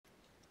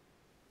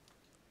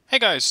Hey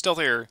guys, still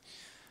here.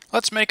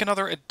 Let's make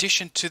another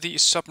addition to the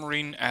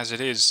submarine as it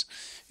is.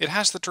 It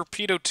has the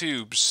torpedo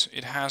tubes,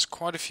 it has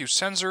quite a few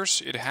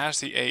sensors, it has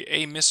the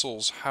AA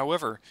missiles.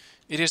 However,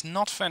 it is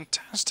not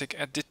fantastic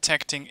at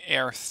detecting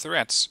air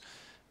threats.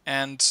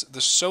 And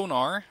the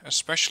sonar,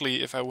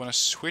 especially if I want to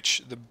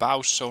switch the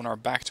bow sonar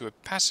back to a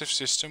passive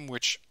system,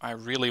 which I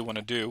really want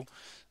to do,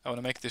 I want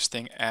to make this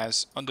thing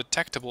as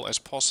undetectable as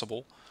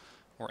possible,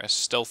 or as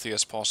stealthy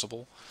as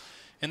possible.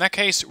 In that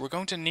case, we're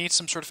going to need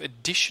some sort of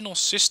additional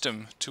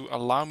system to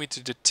allow me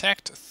to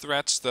detect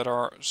threats that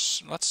are,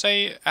 let's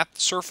say, at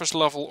surface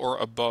level or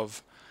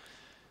above.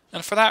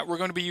 And for that, we're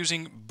going to be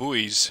using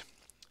buoys.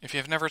 If you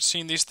have never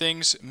seen these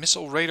things,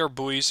 missile radar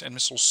buoys and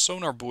missile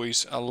sonar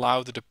buoys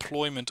allow the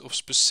deployment of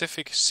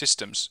specific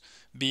systems,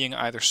 being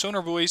either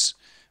sonar buoys,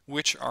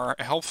 which are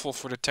helpful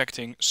for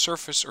detecting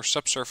surface or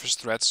subsurface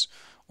threats,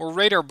 or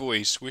radar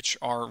buoys, which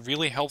are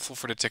really helpful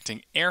for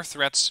detecting air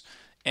threats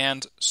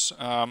and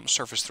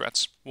surface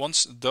threats.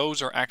 Once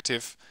those are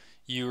active,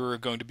 you're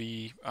going to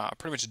be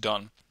pretty much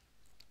done.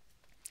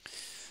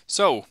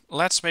 So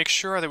let's make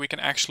sure that we can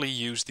actually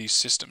use these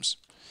systems.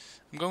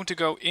 I'm going to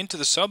go into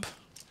the sub,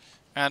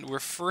 and we're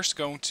first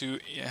going to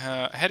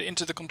head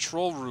into the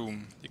control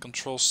room, the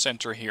control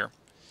center here.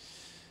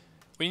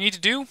 What you need to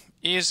do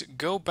is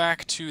go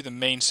back to the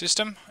main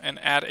system and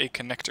add a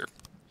connector.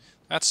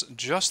 That's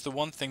just the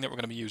one thing that we're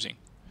going to be using.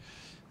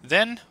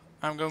 Then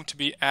I'm going to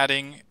be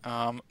adding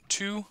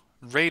two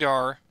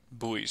radar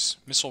buoys,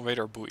 missile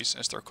radar buoys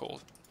as they're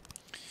called.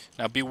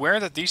 Now beware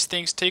that these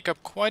things take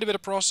up quite a bit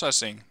of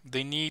processing.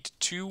 They need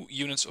 2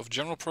 units of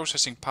general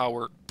processing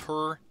power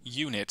per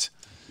unit.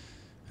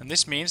 And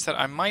this means that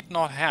I might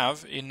not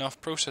have enough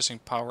processing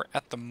power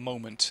at the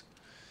moment.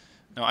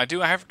 Now I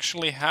do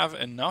actually have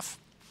enough.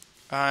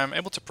 I'm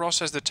able to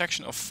process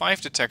detection of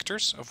 5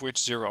 detectors, of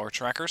which 0 are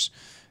trackers.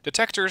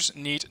 Detectors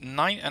need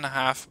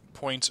 9.5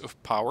 points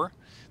of power.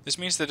 This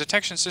means the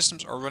detection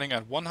systems are running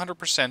at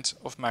 100%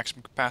 of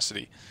maximum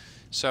capacity.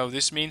 So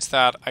this means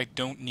that I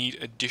don't need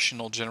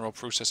additional general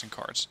processing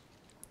cards.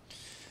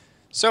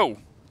 So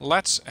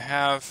let's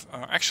have,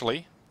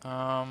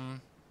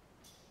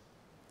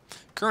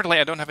 currently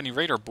I don't have any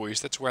radar buoys,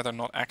 that's where they're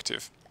not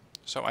active.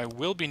 So I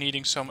will be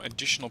needing some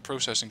additional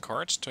processing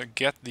cards to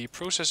get the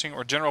processing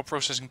or general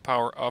processing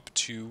power up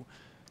to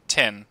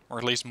 10, or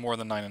at least more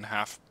than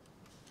 9.5.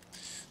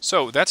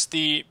 So that's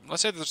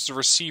let's say that's the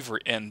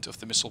receiver end of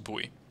the missile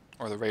buoy,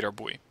 or the radar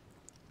buoy.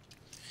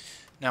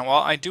 Now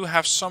while I do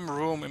have some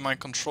room in my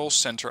control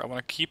center, I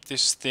want to keep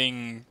this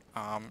thing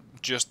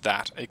just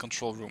that, a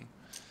control room.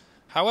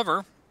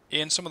 However,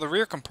 in some of the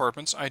rear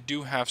compartments I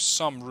do have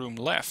some room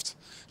left.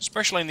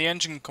 Especially in the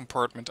engine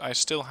compartment I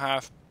still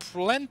have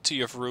plenty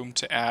of room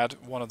to add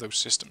one of those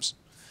systems.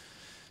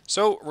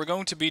 So we're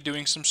going to be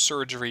doing some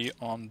surgery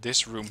on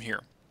this room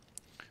here.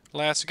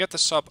 Let's get the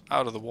sub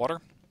out of the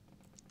water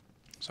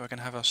so I can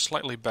have a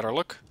slightly better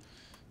look.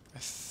 I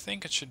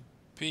think it should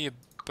be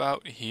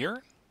about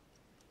here.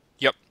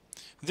 Yep,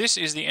 this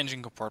is the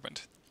engine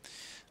compartment.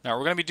 Now what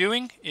we're going to be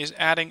doing is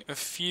adding a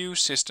few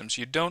systems.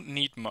 You don't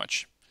need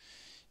much.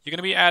 You're going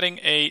to be adding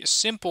a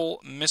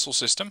simple missile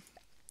system.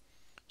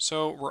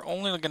 So we're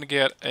only going to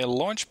get a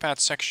launch pad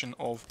section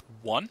of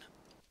 1.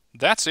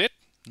 That's it,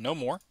 no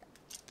more.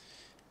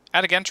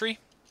 Add a gantry.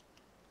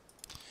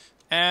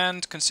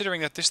 And considering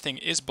that this thing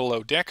is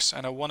below decks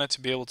and I want it to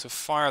be able to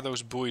fire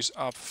those buoys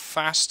up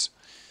fast,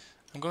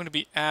 I'm going to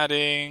be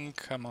adding,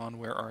 come on,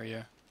 where are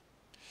you?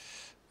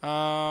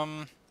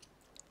 I'm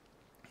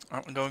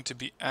going to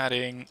be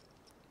adding,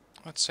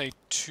 let's say,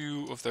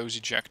 2 of those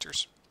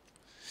ejectors.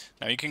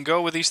 Now you can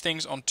go with these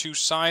things on 2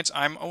 sides.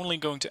 I'm only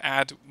going to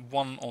add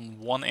 1 on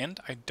one end.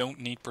 I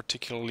don't need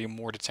particularly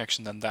more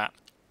detection than that.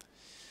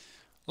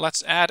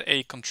 Let's add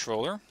a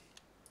controller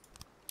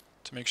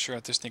to make sure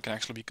that this thing can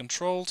actually be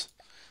controlled.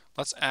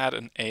 Let's add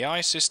an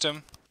AI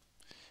system.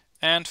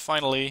 And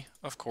finally,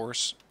 of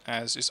course,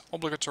 as is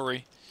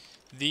obligatory,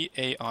 the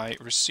AI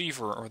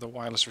receiver, or the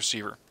wireless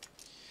receiver.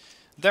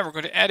 Then we're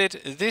going to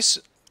edit this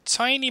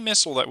tiny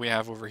missile that we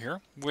have over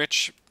here,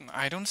 which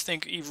I don't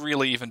think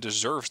really even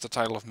deserves the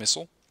title of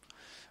missile.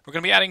 We're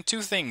going to be adding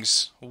 2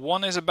 things.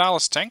 One is a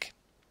ballast tank,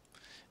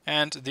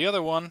 and the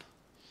other one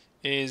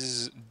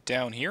is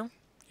down here.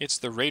 It's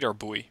the radar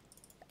buoy.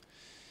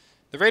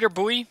 The radar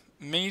buoy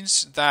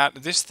means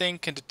that this thing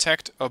can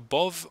detect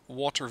above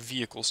water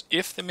vehicles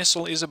if the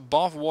missile is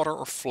above water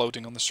or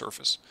floating on the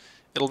surface.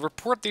 It'll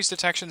report these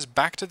detections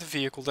back to the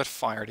vehicle that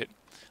fired it.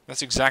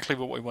 That's exactly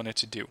what we want it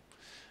to do.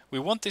 We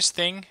want this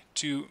thing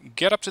to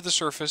get up to the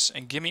surface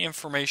and give me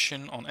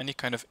information on any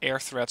kind of air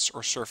threats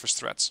or surface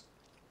threats.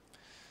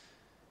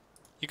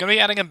 You're going to be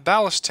adding a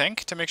ballast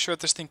tank to make sure that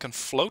this thing can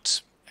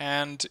float.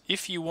 And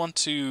if you want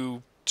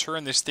to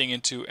turn this thing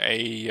into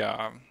a,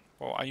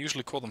 well, I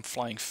usually call them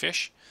flying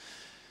fish.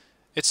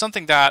 It's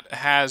something that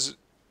has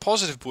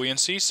positive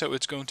buoyancy, so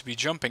it's going to be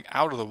jumping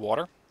out of the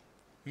water.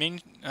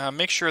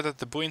 Make sure that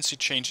the buoyancy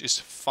change is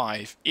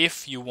 5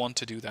 if you want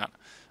to do that.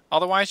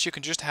 Otherwise, you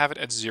can just have it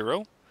at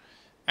 0.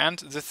 And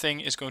the thing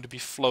is going to be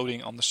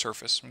floating on the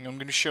surface. I'm going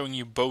to be showing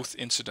you both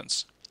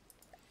incidents.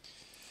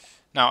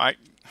 Now, I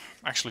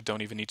actually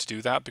don't even need to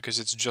do that because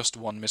it's just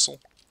one missile.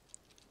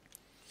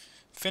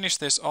 Finish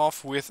this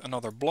off with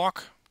another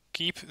block.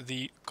 Keep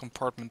the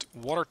compartment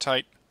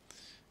watertight.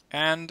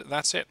 And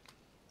that's it.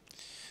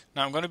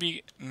 Now I'm going to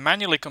be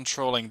manually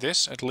controlling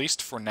this, at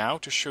least for now,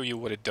 to show you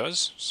what it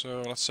does.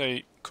 So let's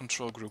say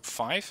control group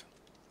 5.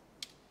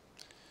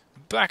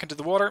 Back into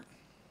the water.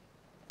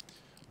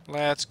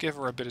 Let's give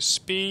her a bit of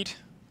speed.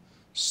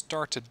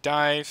 Start to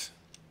dive.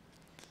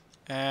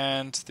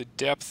 And the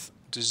depth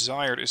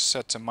desired is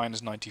set to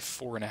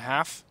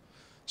 -94.5.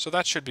 So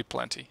that should be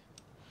plenty.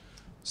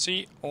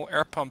 See, all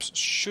air pumps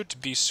should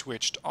be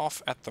switched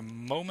off at the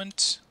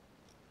moment.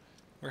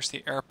 Where's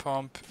the air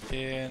pump?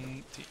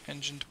 In the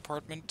engine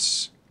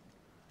department.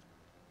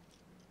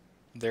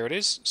 There it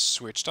is,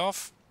 switched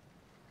off.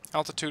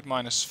 Altitude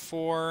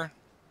 -4.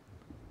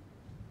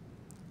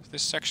 Is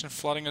this section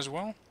flooding as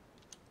well?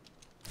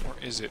 Or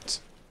is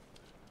it?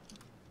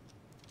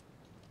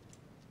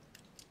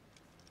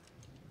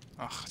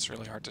 Ugh, it's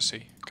really hard to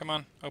see. Come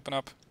on, open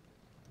up.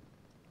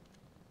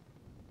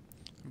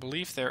 I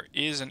believe there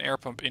is an air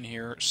pump in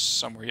here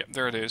somewhere. Yep,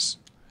 there it is.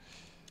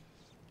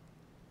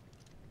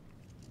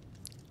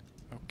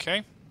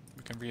 Okay,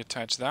 we can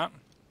reattach that.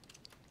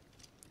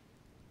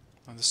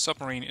 Now the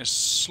submarine is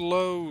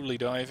slowly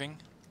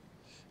diving.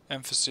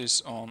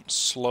 Emphasis on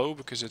slow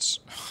because it's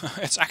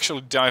it's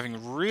actually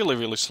diving really,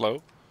 really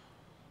slow.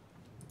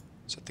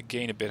 Set the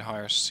gain a bit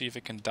higher, see if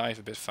it can dive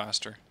a bit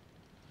faster.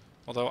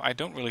 Although I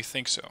don't really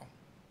think so.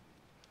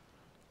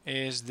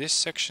 Is this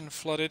section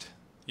flooded?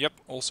 Yep,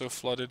 also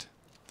flooded.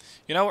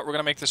 You know what, we're going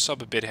to make the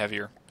sub a bit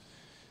heavier.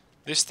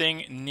 This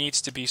thing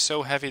needs to be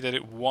so heavy that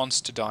it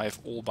wants to dive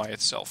all by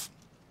itself.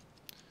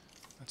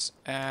 Let's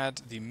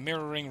add the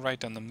mirroring right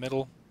down the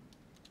middle.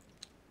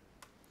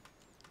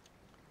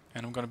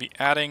 And I'm going to be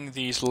adding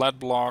these lead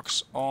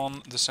blocks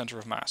on the center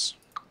of mass.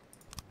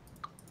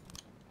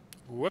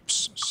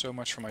 Whoops, so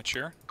much for my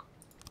chair.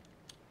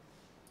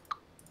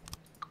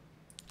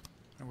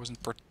 I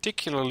wasn't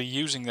particularly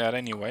using that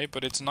anyway,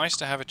 but it's nice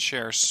to have a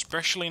chair,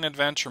 especially in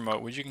adventure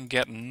mode, where you can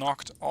get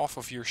knocked off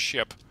of your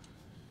ship.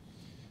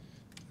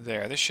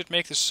 There, this should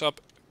make the sub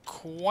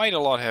quite a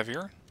lot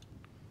heavier.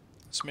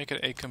 Let's make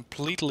it a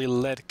completely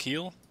lead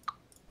keel.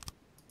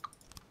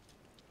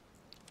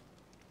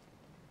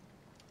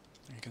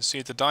 You can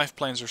see the dive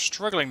planes are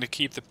struggling to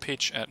keep the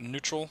pitch at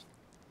neutral.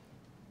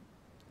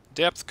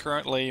 Depth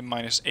currently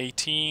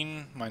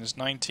 -18,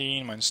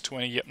 -19,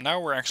 -20. Yep, now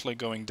we're actually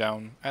going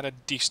down at a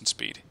decent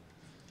speed.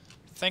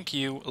 Thank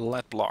you,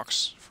 lead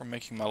blocks, for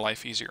making my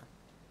life easier.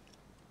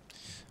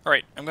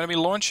 Alright, I'm going to be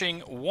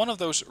launching one of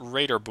those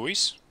radar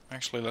buoys.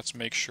 Actually, let's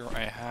make sure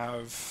I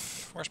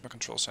have... Where's my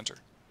control center?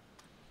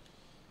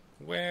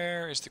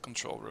 Where is the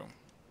control room?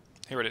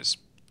 Here it is.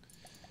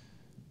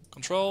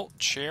 Control,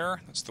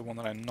 chair. That's the one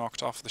that I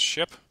knocked off the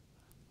ship.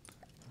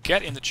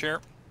 Get in the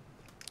chair.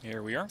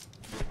 Here we are.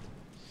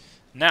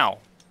 Now,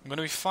 I'm going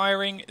to be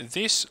firing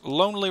this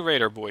lonely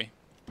radar buoy.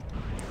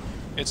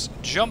 It's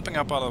jumping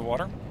up out of the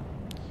water.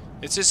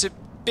 It's just a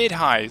bit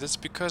high. That's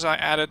because I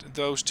added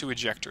those two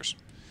ejectors.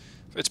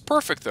 It's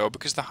perfect though,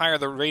 because the higher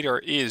the radar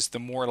is, the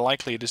more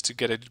likely it is to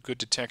get a good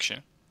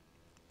detection.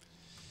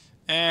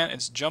 And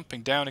it's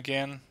jumping down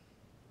again.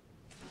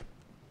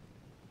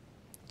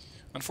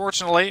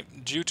 Unfortunately,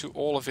 due to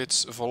all of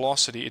its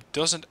velocity, it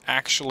doesn't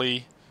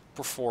actually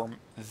perform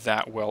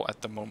that well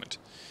at the moment.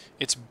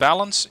 Its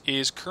balance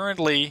is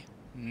currently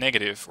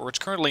negative, or it's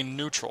currently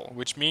neutral,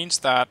 which means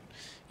that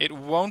it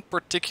won't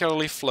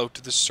particularly float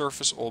to the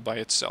surface all by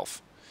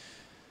itself.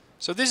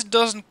 So this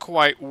doesn't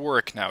quite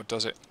work now,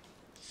 does it?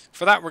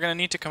 For that, we're going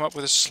to need to come up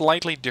with a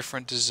slightly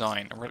different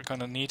design. We're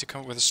going to need to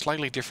come up with a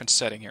slightly different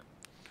setting here.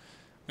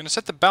 I'm going to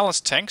set the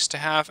ballast tanks to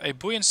have a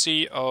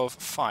buoyancy of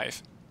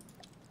 5.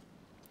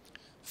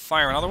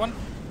 Fire another one.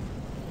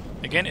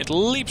 Again, it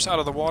leaps out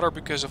of the water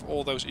because of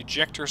all those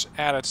ejectors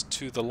added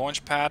to the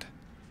launch pad.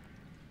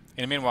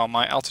 In the meanwhile,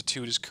 my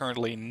altitude is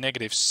currently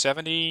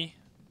 -70,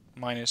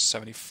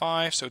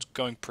 -75, so it's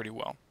going pretty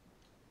well.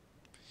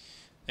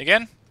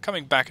 Again,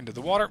 coming back into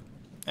the water.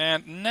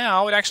 And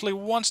now it actually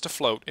wants to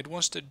float. It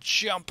wants to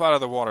jump out of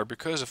the water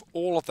because of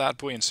all of that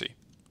buoyancy.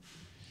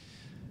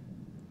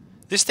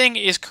 This thing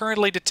is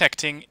currently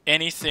detecting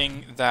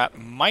anything that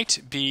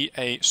might be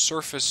a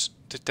surface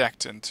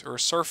detectant or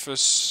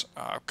surface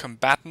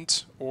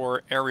combatant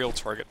or aerial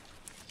target.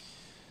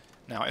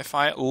 Now, if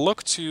I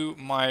look to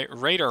my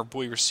radar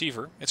buoy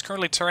receiver, it's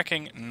currently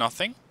tracking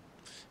nothing,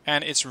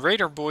 and its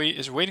radar buoy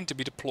is waiting to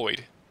be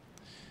deployed.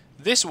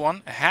 This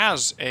one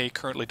has a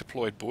currently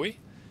deployed buoy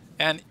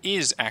and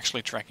is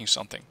actually tracking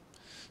something.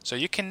 So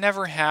you can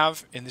never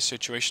have, in this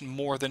situation,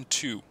 more than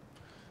 2.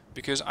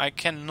 Because I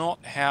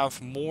cannot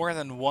have more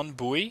than one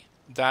buoy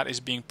that is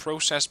being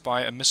processed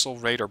by a missile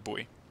radar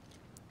buoy.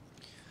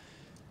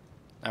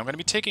 Now I'm going to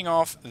be taking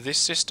off this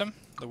system,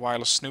 the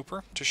wireless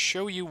snooper, to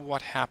show you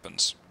what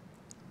happens.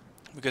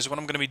 Because what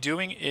I'm going to be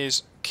doing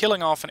is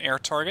killing off an air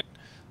target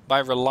by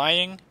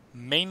relying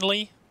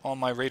mainly on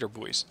my radar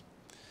buoys.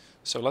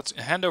 So let's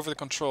hand over the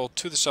control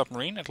to the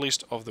submarine, at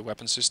least of the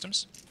weapon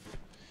systems.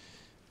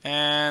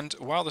 And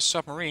while the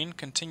submarine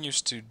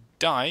continues to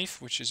dive,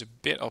 which is a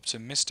bit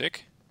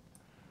optimistic,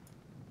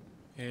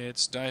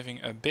 it's diving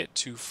a bit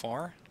too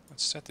far.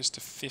 Let's set this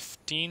to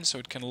 15 so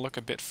it can look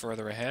a bit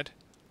further ahead.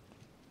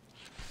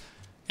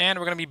 And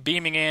we're going to be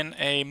beaming in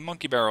a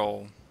monkey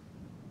barrel.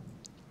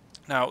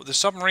 Now, the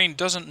submarine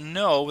doesn't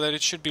know that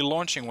it should be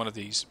launching one of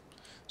these,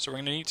 so we're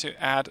going to need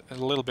to add a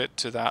little bit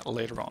to that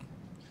later on.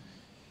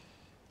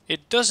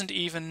 It doesn't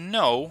even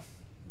know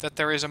that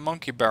there is a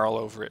monkey barrel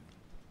over it,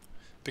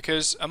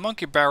 because a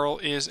monkey barrel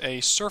is a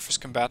surface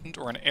combatant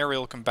or an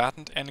aerial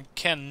combatant and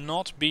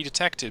cannot be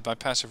detected by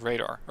passive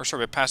radar. Or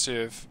sorry,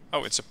 passive...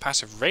 Oh, it's a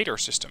passive radar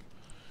system.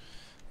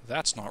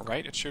 That's not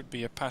right. It should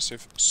be a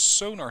passive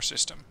sonar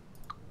system.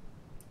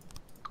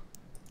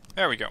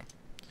 There we go.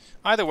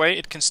 Either way,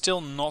 it can still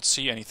not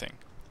see anything.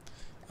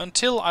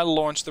 Until I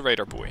launch the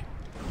radar buoy.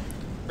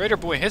 Radar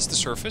buoy hits the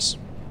surface.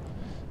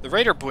 The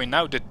radar buoy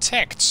now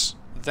detects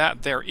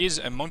that there is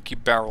a monkey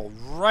barrel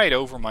right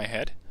over my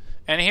head.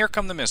 And here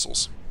come the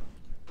missiles.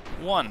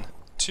 1,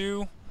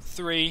 2,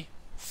 3,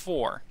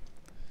 4.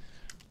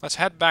 Let's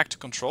head back to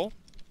control,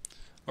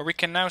 where we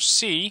can now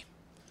see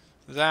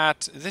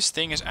that this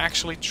thing is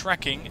actually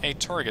tracking a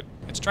target.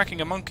 It's tracking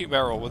a monkey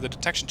barrel with a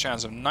detection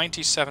chance of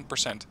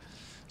 97%.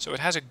 So it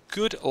has a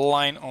good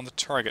line on the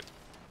target.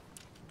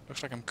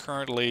 Looks like I'm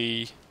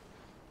currently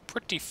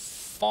pretty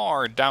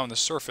far down the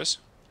surface,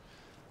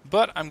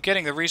 but I'm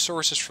getting the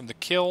resources from the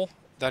kill.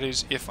 That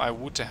is, if I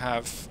were to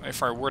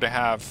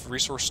have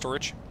resource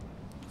storage.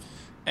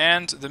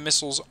 And the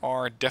missiles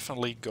are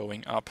definitely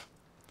going up.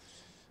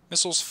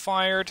 Missiles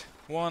fired.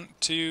 1,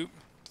 2,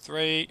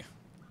 3,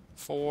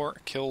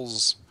 4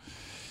 kills.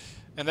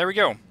 And there we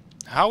go.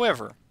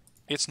 However,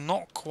 it's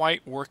not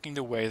quite working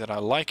the way that I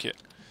like it,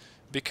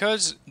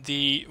 because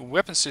the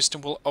weapon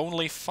system will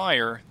only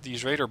fire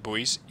these radar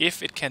buoys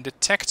if it can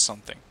detect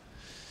something.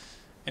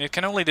 And it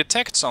can only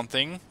detect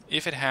something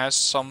if it has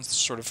some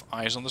sort of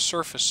eyes on the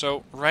surface.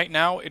 So right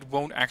now it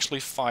won't actually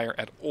fire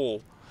at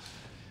all.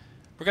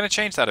 We're going to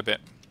change that a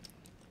bit.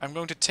 I'm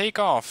going to take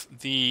off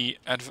the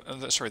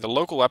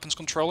local weapons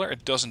controller.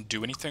 It doesn't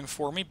do anything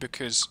for me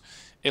because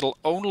it'll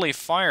only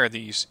fire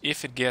these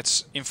if it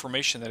gets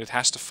information that it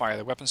has to fire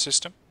the weapon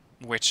system,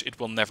 which it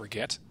will never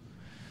get.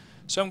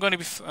 So I'm going to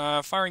be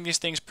firing these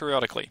things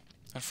periodically.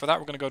 And for that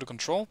we're going to go to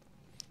control,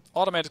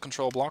 automated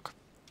control block.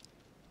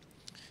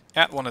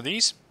 Add one of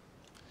these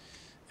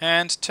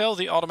and tell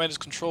the automated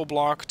control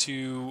block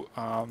to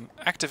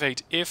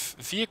activate if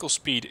vehicle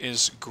speed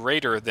is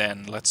greater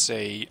than, let's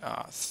say,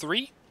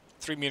 3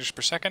 meters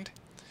per second.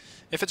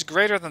 If it's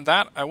greater than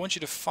that, I want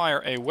you to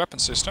fire a weapon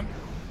system,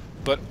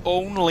 but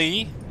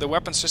only the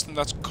weapon system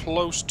that's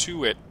close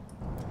to it.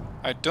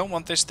 I don't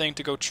want this thing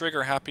to go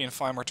trigger happy and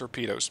fire more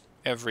torpedoes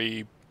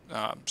every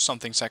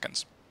something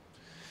seconds.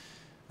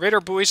 Radar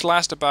buoys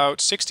last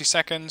about 60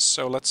 seconds,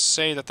 so let's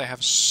say that they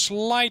have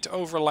slight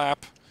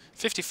overlap,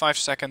 55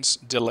 seconds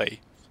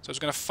delay. So it's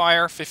going to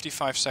fire,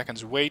 55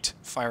 seconds wait,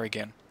 fire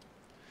again.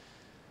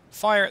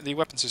 Fire the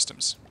weapon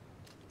systems.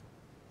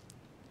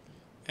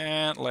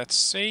 And let's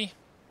see.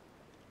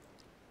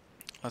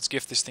 Let's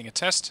give this thing a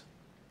test.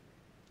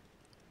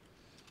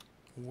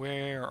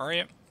 Where are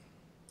you?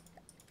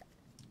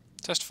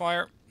 Test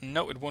fire.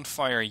 No, it won't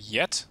fire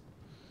yet.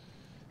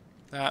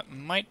 That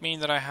might mean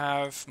that I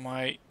have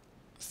my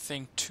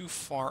thing too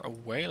far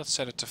away. Let's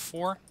set it to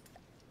 4.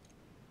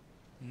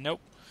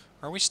 Nope.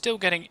 Are we still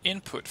getting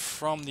input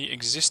from the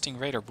existing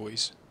radar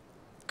buoys?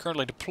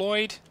 Currently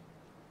deployed?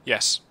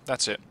 Yes,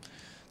 that's it.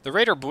 The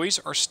radar buoys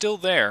are still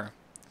there.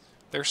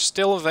 They're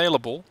still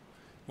available,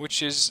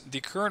 which is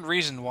the current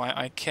reason why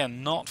I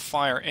cannot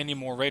fire any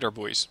more radar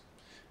buoys.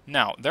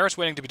 Now, there's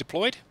waiting to be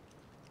deployed.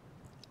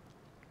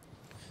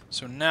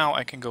 So now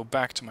I can go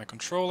back to my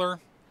controller,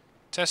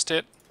 test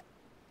it,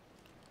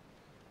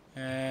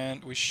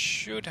 and we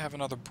should have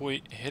another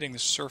buoy hitting the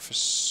surface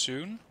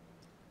soon.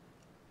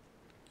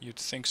 You'd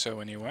think so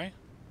anyway.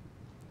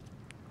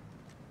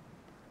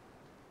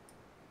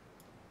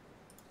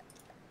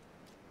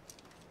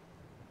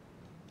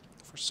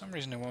 For some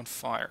reason it won't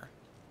fire.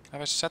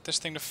 Have I set this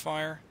thing to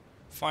fire?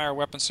 Fire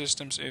weapon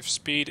systems if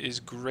speed is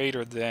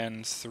greater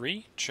than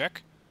 3.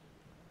 Check.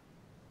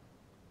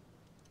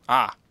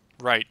 Ah,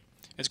 right.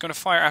 It's going to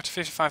fire after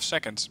 55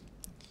 seconds.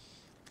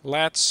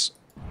 Let's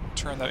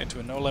turn that into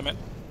a no limit.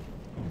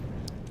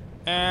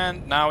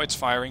 And now it's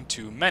firing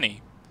too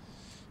many.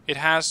 It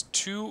has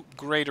too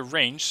great a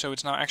range, so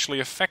it's now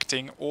actually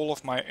affecting all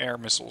of my air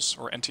missiles,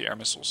 or anti-air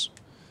missiles.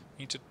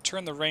 Need to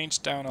turn the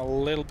range down a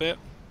little bit.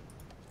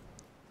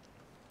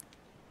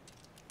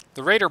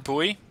 The radar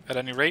buoy, at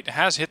any rate,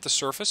 has hit the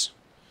surface.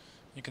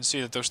 You can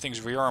see that those things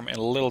rearm in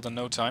little to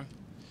no time.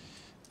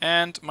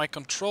 And my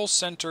control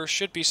center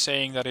should be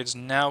saying that it's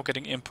now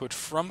getting input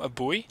from a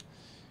buoy,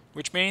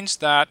 which means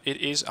that it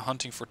is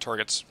hunting for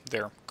targets.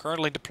 They're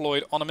currently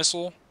deployed on a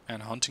missile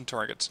and hunting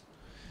targets.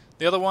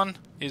 The other one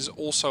is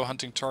also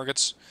hunting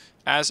targets,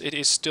 as it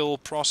is still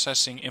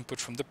processing input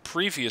from the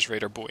previous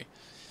radar buoy.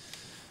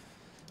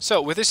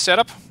 So with this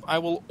setup, I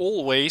will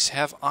always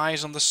have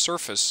eyes on the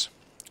surface.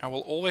 I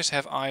will always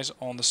have eyes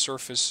on the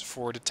surface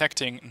for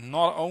detecting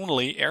not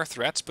only air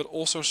threats, but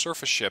also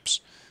surface ships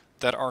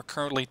that are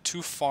currently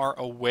too far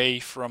away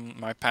from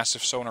my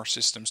passive sonar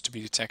systems to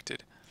be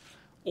detected.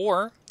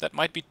 Or that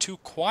might be too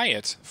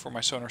quiet for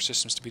my sonar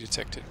systems to be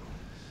detected.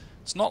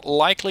 It's not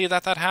likely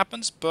that that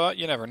happens, but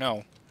you never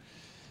know.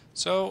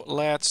 So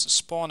let's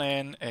spawn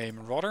in a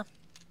Marauder.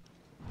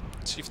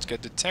 See if it's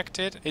get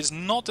detected. It's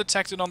not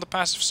detected on the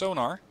passive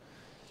sonar.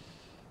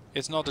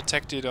 It's not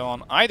detected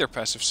on either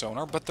passive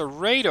sonar, but the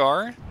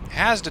radar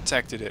has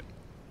detected it.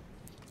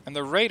 And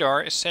the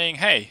radar is saying,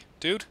 hey,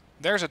 dude,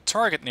 there's a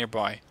target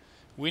nearby.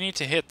 We need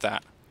to hit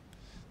that.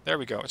 There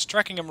we go. It's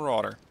tracking a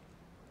Marauder.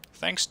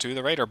 Thanks to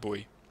the radar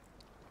buoy.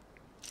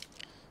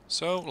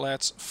 So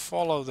let's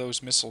follow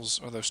those missiles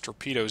or those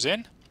torpedoes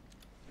in.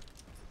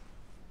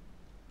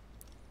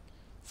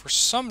 For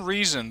some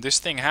reason, this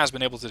thing has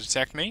been able to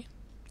detect me.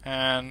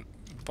 And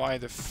by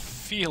the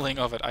feeling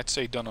of it, I'd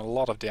say done a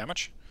lot of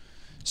damage.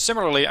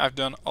 Similarly, I've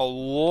done a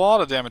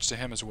lot of damage to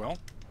him as well.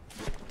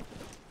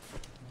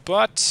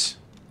 But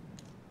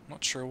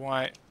not sure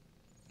why.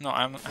 No,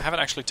 I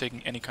haven't actually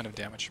taken any kind of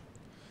damage.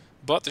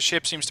 But the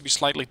ship seems to be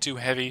slightly too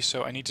heavy,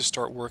 so I need to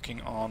start working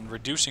on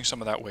reducing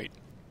some of that weight.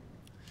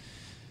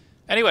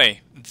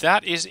 Anyway,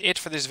 that is it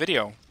for this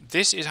video.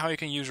 This is how you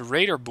can use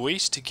radar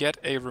buoys to get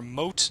a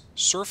remote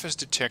surface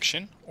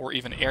detection, or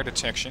even air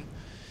detection,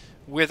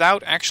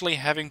 without actually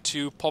having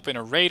to pop in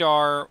a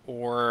radar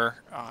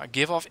or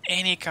give off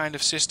any kind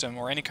of system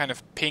or any kind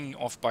of ping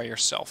off by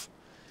yourself.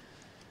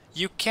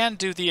 You can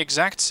do the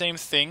exact same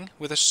thing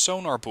with a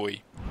sonar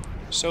buoy,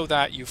 so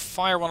that you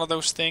fire one of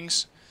those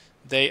things,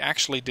 they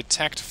actually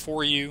detect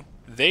for you,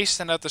 they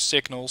send out the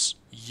signals,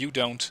 you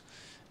don't,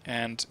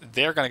 and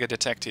they're going to get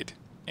detected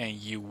and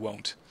you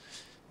won't.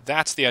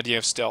 That's the idea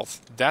of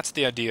stealth, that's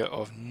the idea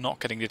of not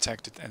getting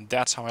detected, and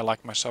that's how I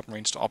like my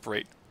submarines to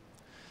operate.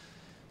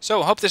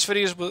 So, I hope this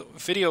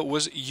video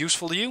was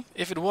useful to you.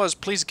 If it was,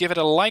 please give it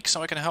a like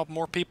so I can help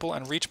more people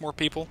and reach more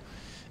people.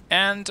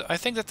 And I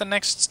think that the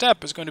next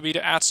step is going to be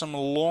to add some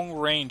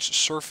long-range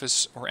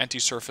surface or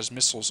anti-surface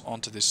missiles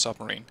onto this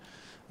submarine.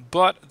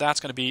 But that's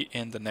going to be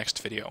in the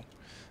next video.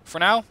 For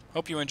now,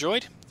 hope you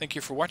enjoyed. Thank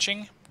you for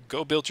watching.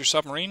 Go build your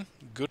submarine.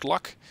 Good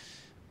luck.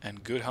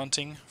 And good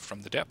hunting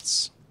from the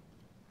depths.